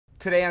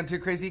Today on Two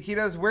Crazy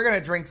Ketos, we're going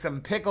to drink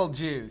some pickle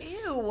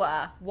juice. Ew.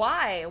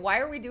 Why? Why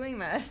are we doing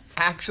this?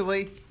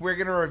 Actually, we're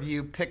going to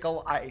review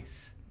pickle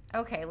ice.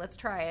 Okay, let's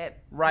try it.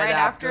 Right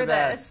after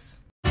this.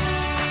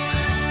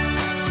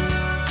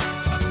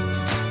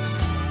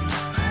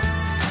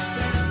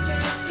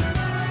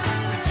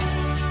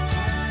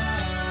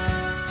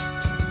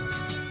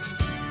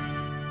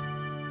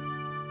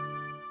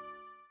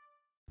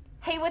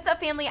 Hey, what's up,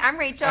 family? I'm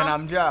Rachel. And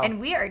I'm Joe.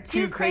 And we are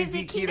Two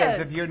Crazy Ketos.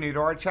 If you're new to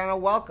our channel,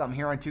 welcome.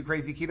 Here on Two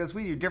Crazy Ketos,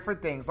 we do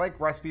different things like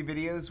recipe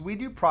videos, we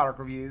do product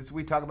reviews,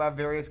 we talk about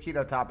various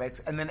keto topics,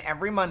 and then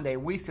every Monday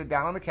we sit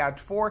down on the couch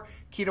for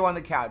Keto on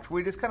the Couch.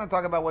 We just kind of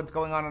talk about what's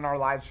going on in our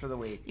lives for the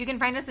week. You can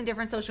find us in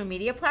different social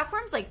media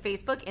platforms like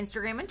Facebook,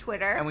 Instagram, and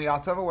Twitter. And we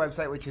also have a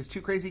website, which is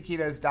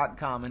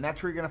twocrazyketos.com, and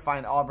that's where you're going to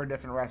find all of our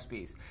different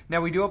recipes.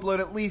 Now, we do upload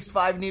at least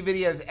 5 new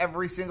videos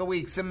every single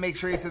week, so make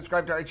sure you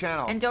subscribe to our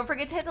channel. And don't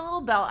forget to hit the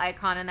little bell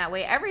icon, and that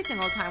way every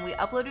single time we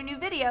upload a new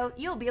video,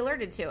 you'll be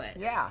alerted to it.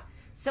 Yeah.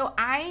 So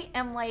I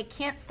am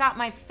can't stop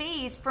my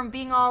face from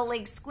being all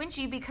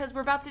squinchy because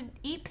we're about to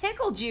eat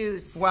pickle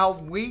juice. Well,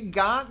 we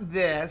got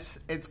this.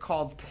 It's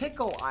called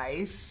pickle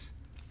ice.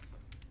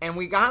 And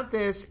we got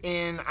this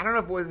in, I don't know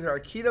if it was our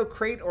keto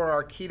crate or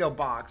our keto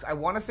box. I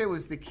want to say it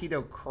was the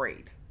keto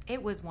crate.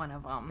 It was one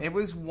of them. It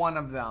was one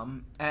of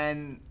them.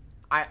 And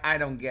I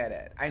don't get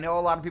it. I know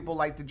a lot of people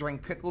like to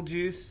drink pickle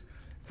juice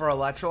for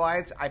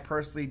electrolytes. I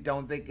personally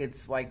don't think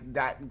it's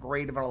that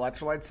great of an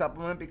electrolyte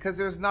supplement because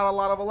there's not a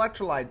lot of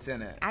electrolytes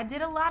in it. I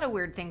did a lot of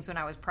weird things when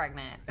I was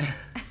pregnant.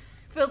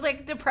 Feels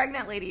like the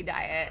pregnant lady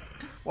diet.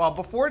 Well,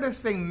 before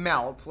this thing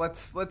melts,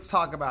 let's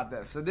talk about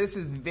this. So this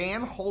is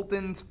Van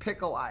Holten's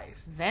Pickle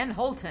Ice. Van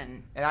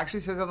Holten. It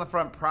actually says on the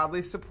front,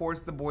 proudly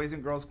supports the Boys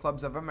and Girls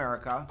Clubs of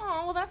America.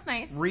 Oh, well, that's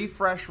nice.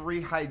 Refresh,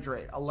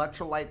 rehydrate,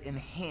 electrolyte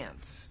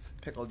enhanced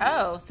pickle juice.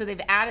 Oh, so they've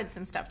added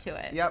some stuff to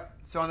it. Yep.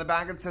 So on the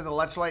back it says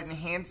electrolyte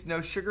enhanced, no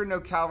sugar, no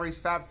calories,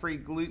 fat-free,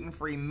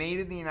 gluten-free, made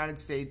in the United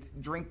States.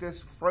 Drink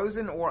this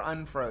frozen or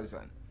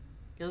unfrozen.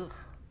 Ugh.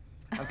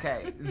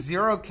 Okay.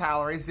 0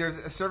 calories. There's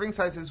a serving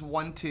size is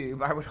 1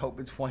 tube. I would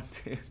hope it's 1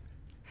 tube.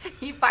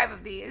 Eat 5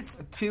 of these.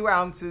 2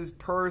 ounces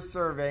per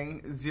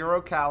serving, 0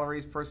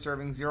 calories per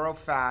serving, 0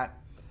 fat,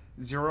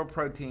 0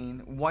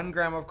 protein, 1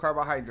 gram of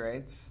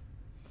carbohydrates.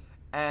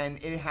 And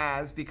it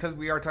has, because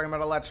we are talking about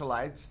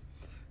electrolytes,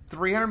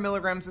 300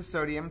 milligrams of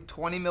sodium,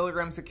 20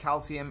 milligrams of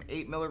calcium,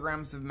 8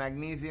 milligrams of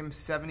magnesium,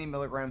 70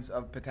 milligrams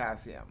of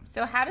potassium.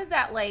 So how does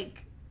that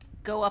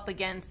go up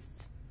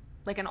against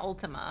an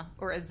Ultima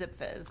or a Zip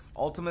Fizz?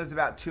 Ultima is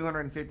about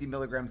 250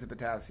 milligrams of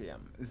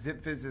potassium.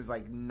 Zip Fizz is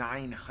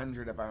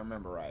 900 if I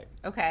remember right.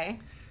 Okay.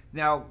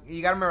 Now,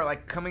 you got to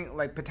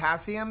remember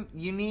potassium,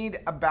 you need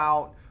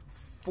about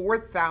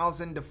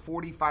 4,000 to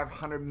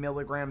 4,500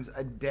 milligrams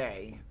a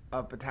day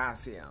of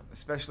potassium,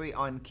 especially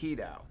on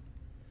keto.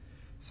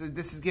 So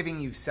this is giving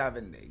you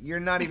 70. You're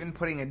not even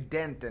putting a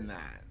dent in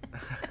that.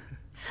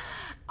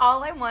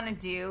 All I want to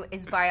do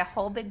is buy a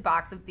whole big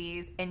box of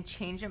these and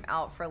change them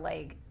out for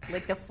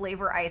the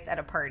flavor ice at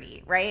a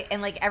party, right?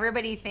 And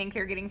everybody think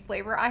they're getting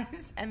flavor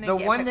ice, and the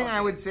one thing I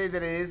would say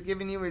that it is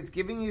giving you, it's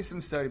giving you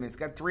some sodium. It's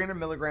got 300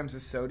 milligrams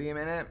of sodium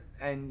in it,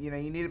 and you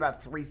need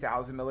about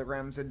 3,000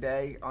 milligrams a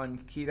day on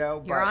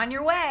keto. You're on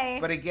your way.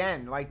 But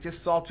again,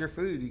 just salt your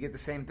food, you get the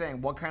same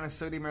thing. What kind of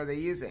sodium are they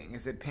using?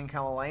 Is it pink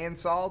Himalayan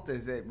salt?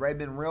 Is it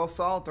Redmond real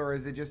salt, or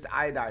is it just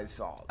iodized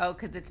salt? Oh,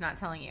 because it's not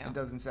telling you. It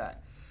doesn't say.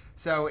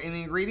 So in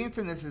the ingredients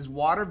in this is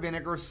water,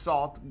 vinegar,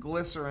 salt,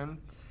 glycerin,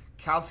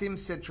 calcium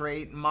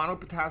citrate,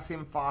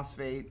 monopotassium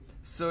phosphate,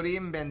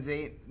 sodium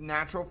benzate,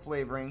 natural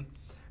flavoring,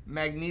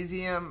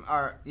 magnesium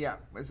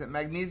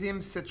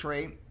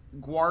citrate,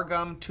 guar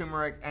gum,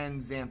 turmeric,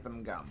 and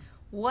xanthan gum.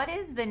 What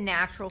is the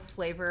natural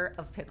flavor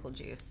of pickle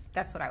juice?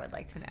 That's what I would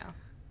like to know.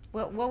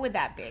 What would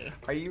that be?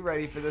 Are you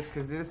ready for this?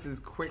 Because this is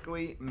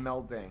quickly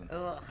melting.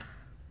 Ugh.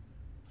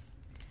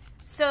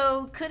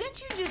 So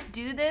couldn't you just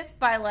do this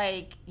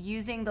by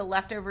using the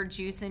leftover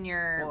juice in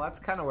your... Well, that's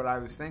kind of what I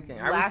was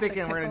thinking. I was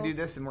thinking we're going to do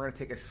this and we're going to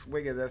take a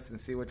swig of this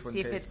and see which one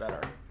tastes better.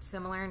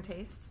 Similar in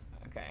taste.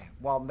 Okay.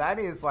 Well, that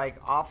is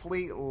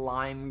awfully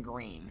lime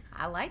green.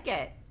 I like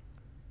it.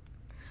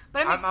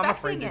 But I'm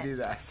afraid to do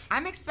this.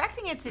 I'm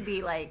expecting it to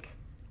be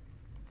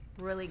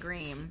really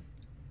green.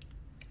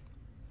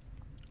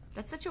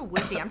 That's such a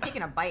whiffy. I'm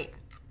taking a bite.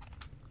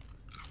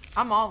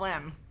 I'm all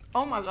in.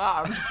 Oh my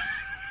God.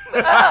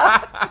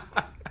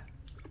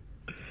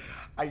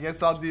 I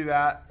guess I'll do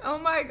that. Oh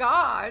my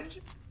gosh.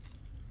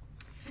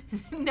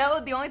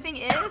 No, the only thing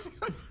is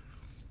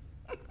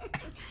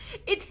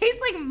it tastes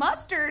like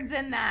mustards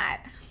in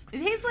that.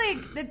 It tastes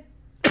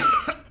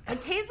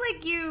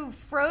like you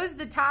froze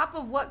the top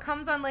of what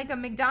comes on a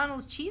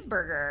McDonald's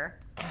cheeseburger,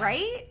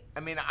 right? I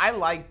mean, I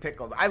like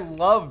pickles. I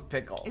love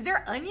pickles. Is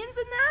there onions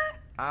in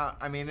that?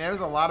 I mean,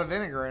 there's a lot of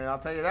vinegar in it, I'll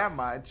tell you that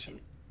much.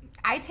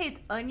 I taste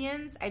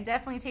onions. I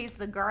definitely taste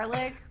the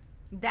garlic.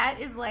 That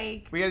is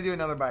We gotta do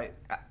another bite.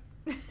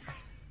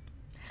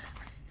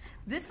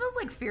 This feels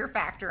like Fear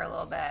Factor a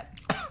little bit.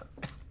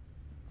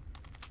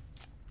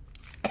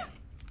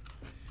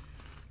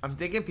 I'm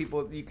thinking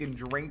you can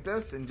drink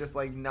this and just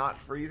like not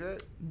freeze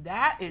it.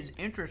 That is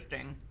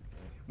interesting.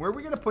 Where are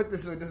we going to put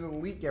this so it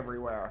doesn't leak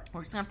everywhere?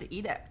 We're just going to have to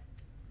eat it.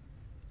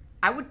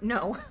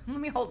 No. Let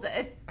me hold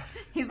it.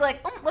 He's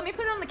like, let me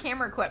put it on the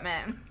camera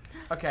equipment.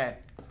 Okay.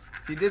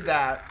 So you did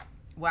that.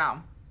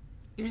 Wow.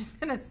 You're just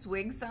going to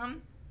swig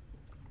some?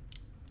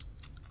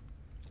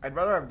 I'd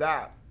rather have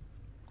that.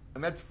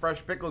 And that's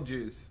fresh pickle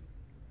juice.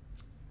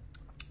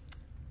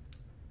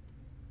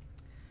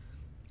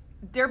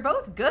 They're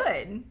both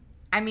good.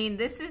 I mean,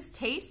 this is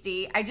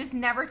tasty. I just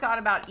never thought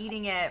about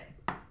eating it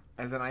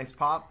as an ice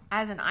pop.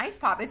 As an ice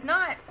pop. It's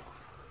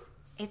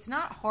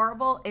not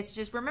horrible. It's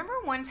just, remember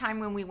one time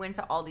when we went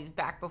to Aldi's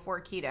back before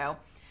keto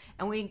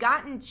and we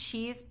gotten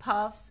cheese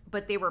puffs,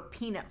 but they were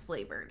peanut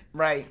flavored.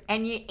 Right.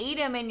 And you ate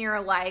them and you're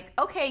like,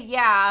 okay,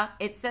 yeah,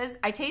 it says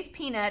I taste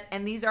peanut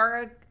and these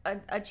are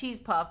a cheese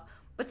puff,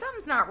 but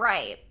something's not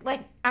right.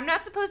 Like, I'm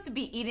not supposed to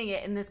be eating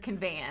it in this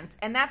conveyance.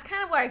 And that's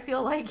kind of what I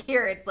feel like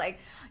here. It's like,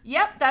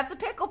 yep, that's a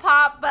pickle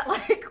pop, but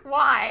like,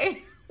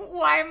 why?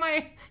 Why am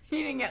I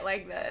eating it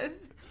like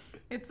this?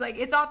 It's like,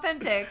 it's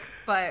authentic,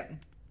 but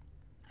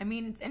I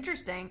mean, it's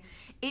interesting.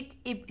 It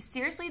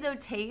seriously though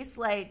tastes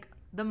like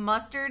the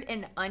mustard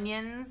and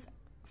onions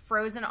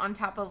frozen on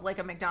top of like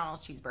a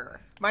McDonald's cheeseburger.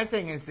 My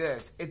thing is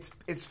this, it's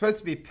supposed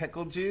to be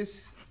pickle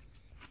juice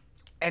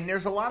and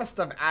there's a lot of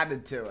stuff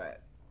added to it.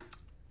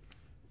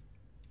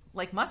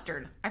 Like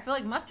mustard. I feel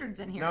like mustard's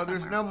in here. No, somewhere.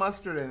 there's no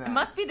mustard in that. It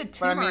must be the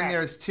turmeric. But I mean,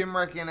 there's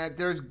turmeric in it.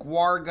 There's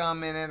guar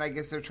gum in it. I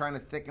guess they're trying to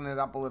thicken it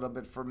up a little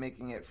bit for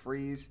making it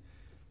freeze.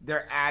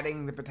 They're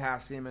adding the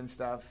potassium and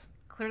stuff.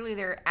 Clearly,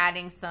 they're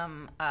adding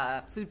some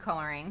food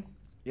coloring.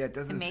 Yeah, it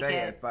doesn't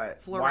say it,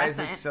 but why is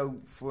it so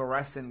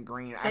fluorescent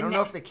green? I don't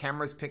know if the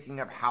camera's picking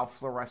up how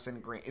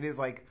fluorescent green. It is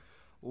like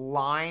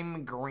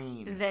lime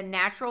green. The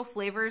natural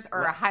flavors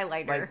are a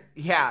highlighter. Like,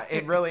 yeah,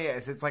 it really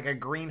is. It's like a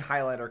green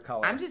highlighter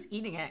color. I'm just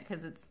eating it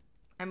because it's,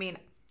 I mean,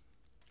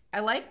 I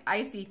like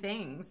icy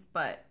things,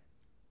 but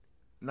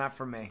not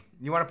for me.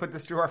 You want to put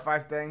this through our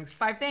 5 things?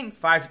 5 things.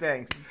 5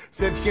 things.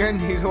 So if you're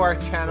new to our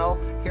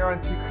channel, here on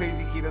Two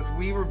Crazy Ketos,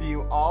 we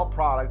review all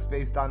products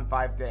based on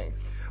 5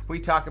 things. We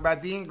talk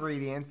about the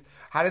ingredients.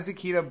 How does a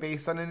keto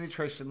based on a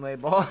nutrition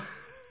label?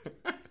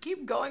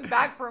 Keep going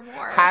back for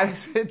more. How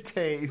does it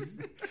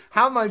taste?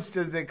 How much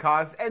does it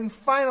cost? And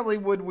finally,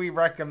 would we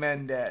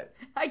recommend it?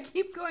 I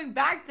keep going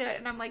back to it,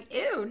 and I'm like,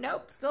 ew,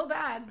 nope, still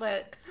bad,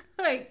 but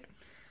like,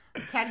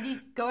 can't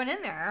keep going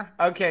in there.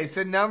 Okay,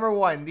 so number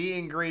 1, the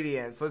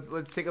ingredients.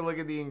 Let's take a look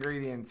at the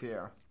ingredients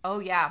here. Oh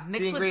yeah,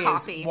 mixed with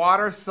coffee.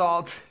 Water,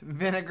 salt,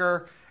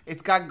 vinegar.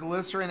 It's got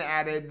glycerin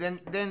added.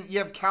 Then you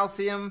have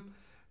calcium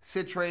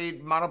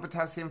citrate,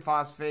 monopotassium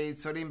phosphate,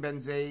 sodium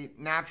benzoate,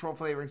 natural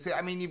flavoring. So,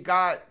 I mean, you've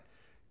got,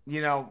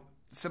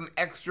 some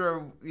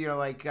extra,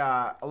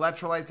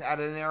 electrolytes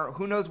added in there.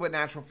 Who knows what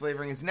natural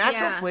flavoring is?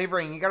 Natural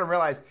flavoring, you got to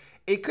realize,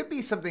 it could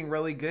be something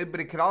really good,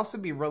 but it could also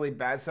be really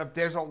bad stuff.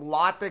 There's a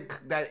lot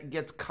that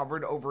gets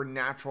covered over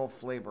natural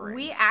flavoring.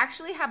 We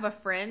actually have a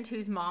friend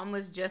whose mom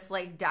was just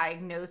like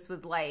diagnosed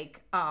with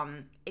like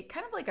it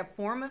kind of like a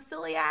form of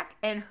celiac,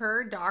 and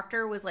her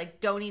doctor was like,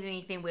 don't eat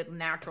anything with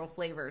natural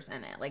flavors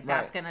in it. Like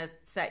that's gonna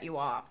set you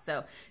off.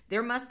 So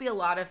there must be a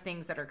lot of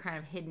things that are kind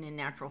of hidden in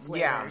natural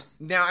flavors.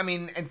 Yeah. Now, I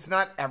mean, it's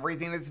not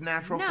everything that's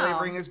natural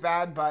flavoring is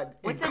bad, but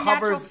what's a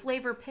natural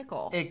flavor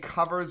pickle? It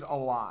covers a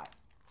lot.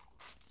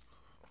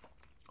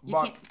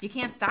 You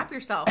can't stop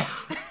yourself.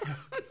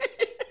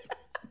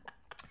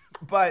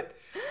 But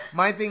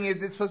my thing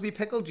is, it's supposed to be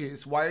pickle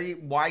juice.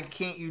 Why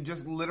can't you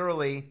just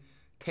literally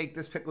take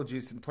this pickle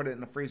juice and put it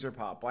in a freezer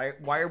pop?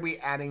 Why are we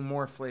adding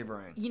more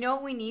flavoring? You know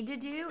what we need to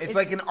do? It's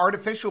like an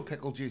artificial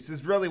pickle juice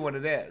is really what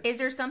it is. Is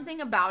there something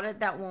about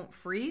it that won't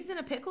freeze in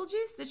a pickle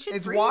juice? That should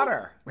freeze? It's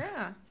water.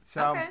 Yeah.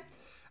 So,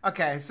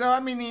 okay, so I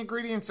mean, the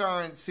ingredients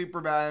aren't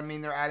super bad. I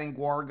mean, they're adding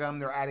guar gum,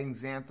 they're adding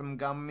xanthan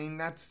gum. I mean,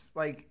 that's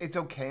like, it's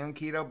okay on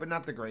keto, but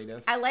not the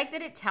greatest. I like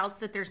that it touts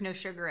that there's no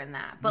sugar in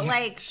that. But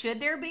like, should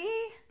there be?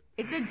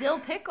 It's a dill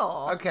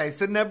pickle. Okay,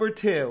 so number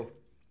 2.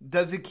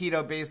 Does a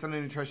keto based on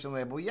a nutrition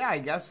label? Yeah, I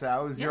guess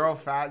so. 0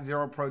 fat,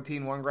 0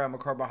 protein, 1 gram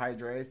of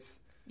carbohydrates.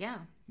 Yeah.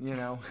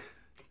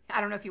 I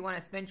don't know if you want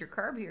to spend your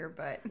carb here,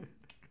 but...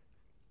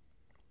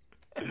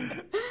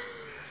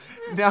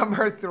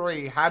 Number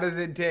 3, how does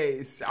it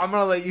taste? I'm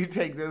going to let you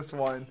take this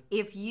one.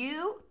 If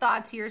you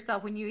thought to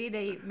yourself when you eat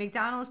a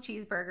McDonald's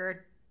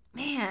cheeseburger,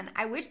 man,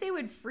 I wish they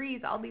would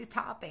freeze all these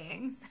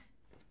toppings.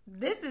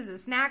 This is a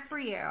snack for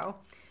you.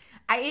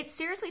 It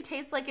seriously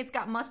tastes like it's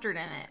got mustard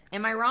in it.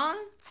 Am I wrong?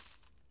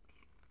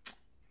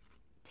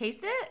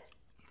 Taste it?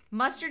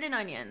 Mustard and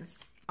onions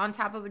on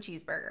top of a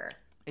cheeseburger.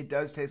 It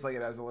does taste like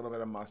it has a little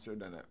bit of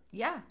mustard in it.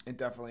 Yeah. It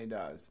definitely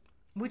does.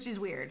 Which is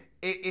weird.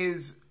 It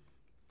is...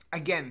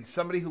 Again,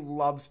 somebody who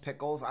loves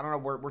pickles, I don't know,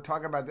 we're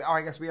talking about,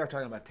 I guess we are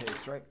talking about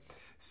taste, right?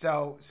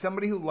 So,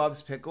 somebody who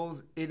loves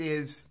pickles, it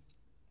is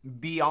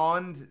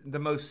beyond the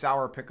most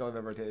sour pickle I've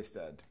ever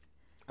tasted.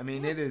 I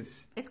mean, it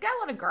is... It's got a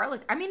lot of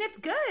garlic. I mean, it's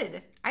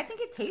good. I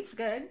think it tastes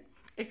good.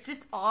 It's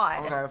just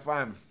odd. Okay,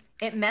 fine.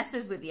 It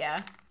messes with you.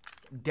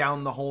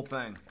 Down the whole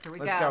thing. Here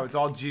we Let's go. It's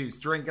all juice.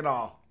 Drink it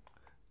all.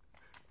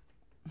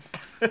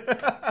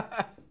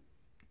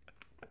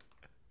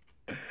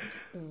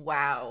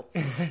 Wow.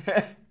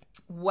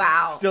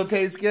 Wow. Still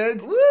tastes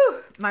good? Woo!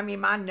 I mean,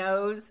 my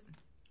nose.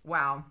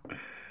 Wow.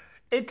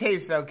 It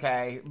tastes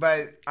okay,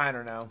 but I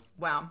don't know.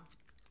 Wow.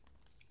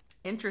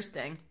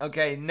 Interesting.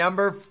 Okay,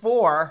 number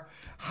 4.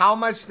 How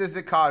much does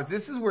it cost?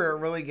 This is where it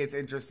really gets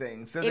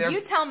interesting. So if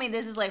you tell me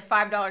this is like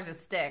 $5 a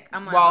stick,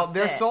 I'm like, well,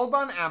 they're sold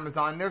on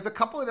Amazon. There's a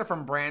couple of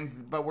different brands,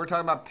 but we're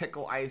talking about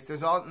Pickle Ice.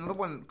 There's another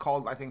one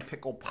called, I think,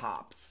 Pickle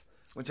Pops,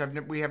 which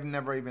we have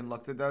never even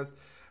looked at those.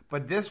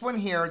 But this one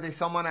here, they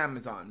sell them on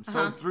Amazon.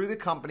 So through the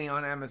company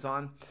on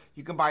Amazon,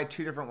 you can buy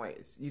 2 different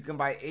ways. You can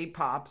buy 8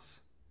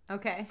 pops.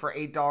 Okay. For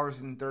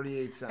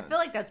 $8.38. I feel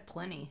like that's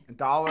plenty.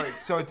 $1.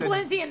 So it's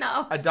plenty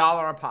enough.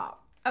 $1 a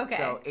pop. Okay.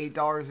 So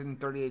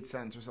 $8.38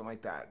 or something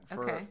like that.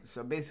 Okay.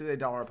 So basically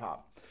 $1 a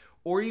pop.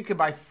 Or you could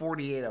buy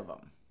 48 of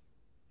them.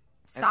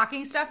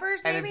 Stocking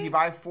stuffers, maybe? And if you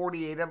buy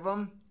 48 of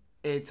them,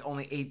 it's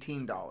only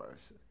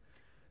 $18.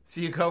 So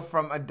you go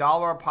from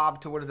 $1 a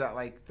pop to, what is that,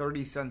 like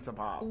 30 cents a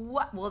pop?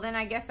 What? Well, then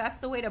I guess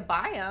that's the way to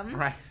buy them.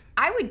 Right.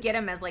 I would get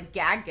them as like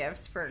gag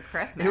gifts for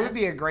Christmas. It would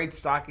be a great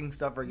stocking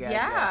stuffer gag.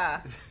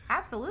 Yeah,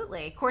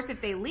 absolutely. Of course, if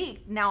they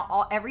leak,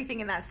 now everything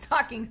in that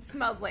stocking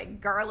smells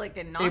like garlic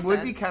and nonsense. It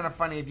would be kind of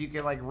funny if you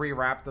could like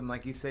rewrap them,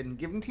 like you said, and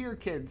give them to your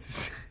kids.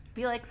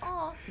 Be like,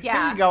 oh,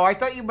 yeah. There you go. I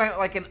thought you might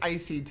like an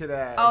icy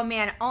today. Oh,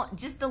 man. Oh,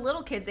 just the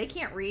little kids, they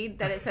can't read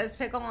that it says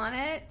pickle on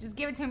it. Just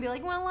give it to them and be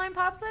like, want a lime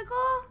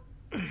popsicle?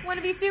 Want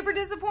to be super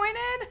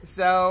disappointed?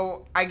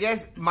 So, I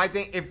guess my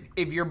thing,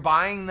 if you're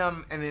buying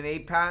them in an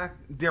 8-pack,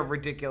 they're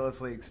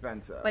ridiculously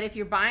expensive. But if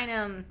you're buying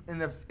them...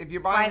 if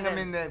you're buying them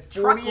in the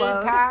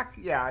 48-pack,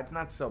 yeah, it's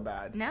not so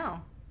bad. No.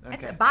 Okay.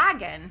 It's a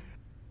bargain.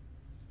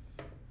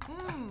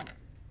 Mm.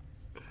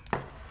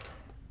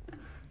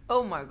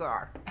 Oh, my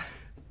God.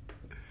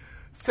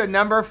 So,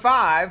 number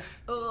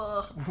 5,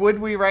 Ugh. would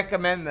we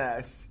recommend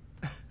this?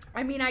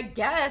 I mean, I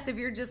guess if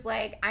you're just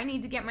like, I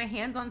need to get my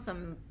hands on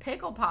some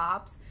pickle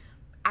pops...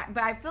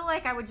 but I feel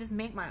like I would just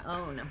make my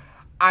own.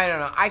 I don't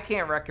know. I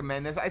can't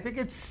recommend this. I think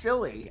it's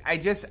silly. I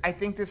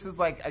think this is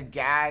like a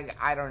gag.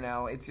 I don't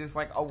know. It's just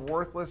like a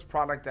worthless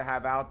product to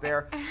have out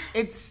there.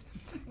 It's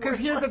because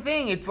here's the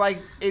thing. It's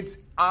like, it's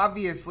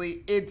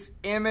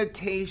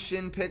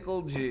imitation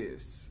pickle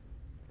juice.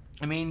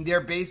 I mean, they're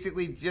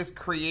basically just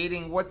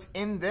creating what's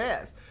in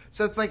this.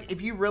 So it's like,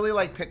 if you really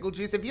like pickle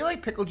juice, if you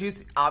like pickle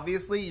juice,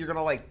 obviously you're going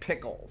to like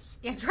pickles.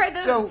 Yeah, try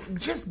those. So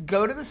just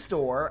go to the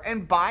store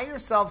and buy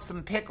yourself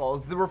some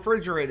pickles, the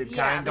refrigerated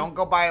kind. Don't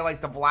go buy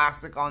like the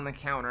plastic on the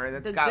counter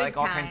that's got like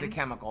all kinds of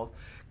chemicals.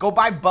 Go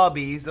buy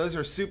Bubbies. Those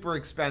are super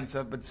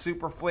expensive, but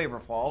super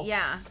flavorful.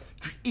 Yeah.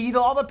 Eat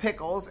all the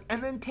pickles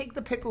and then take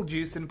the pickle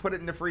juice and put it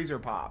into freezer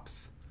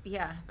pops.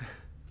 Yeah.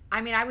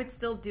 I mean, I would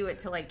still do it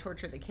to like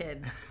torture the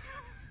kids.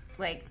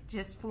 Like,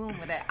 just fool them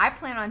with it. I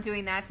plan on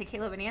doing that to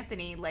Caleb and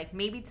Anthony, like,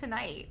 maybe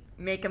tonight.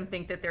 Make them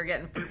think that they're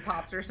getting fruit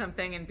pops or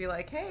something and be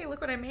like, hey,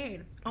 look what I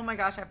made. Oh my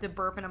gosh, I have to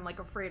burp and I'm, like,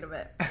 afraid of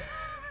it.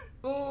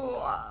 Ooh.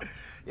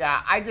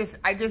 Yeah, I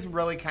just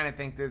really kind of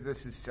think that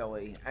this is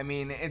silly. I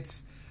mean,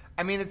 it's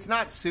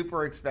not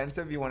super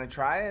expensive. You want to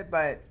try it,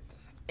 but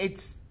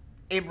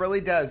it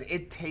really does.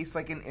 It tastes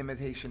like an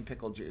imitation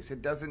pickle juice.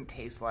 It doesn't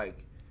taste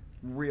like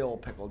real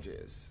pickle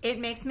juice. It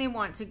makes me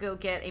want to go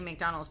get a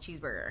McDonald's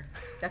cheeseburger.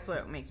 That's what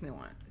it makes me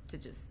want, to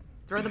just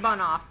throw the bun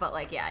off, but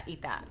like, yeah,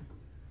 eat that.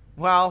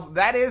 Well,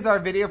 that is our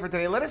video for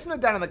today. Let us know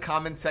down in the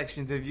comment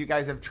sections if you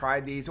guys have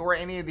tried these or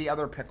any of the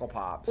other pickle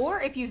pops.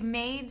 Or if you've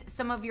made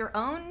some of your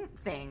own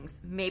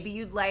things. Maybe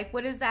you'd like,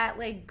 what is that,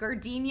 like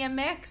gardenia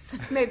mix?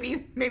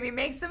 Maybe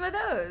make some of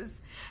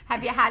those.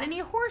 Have you had any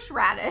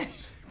horseradish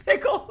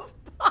pickles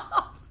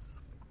pops?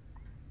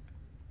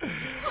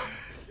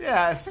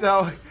 Yeah,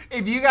 so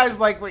if you guys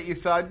like what you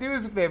saw, do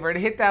us a favor and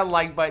hit that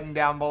like button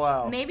down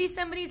below. Maybe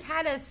somebody's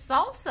had a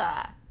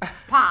salsa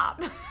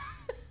pop.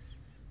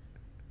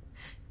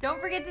 Don't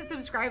forget to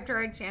subscribe to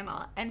our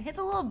channel and hit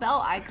the little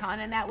bell icon,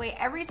 and that way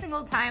every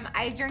single time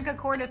I drink a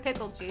quart of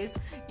pickle juice,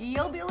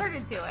 you'll be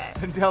alerted to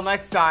it. Until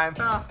next time,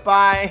 Ugh.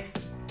 bye.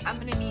 I'm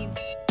going to need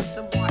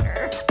some more.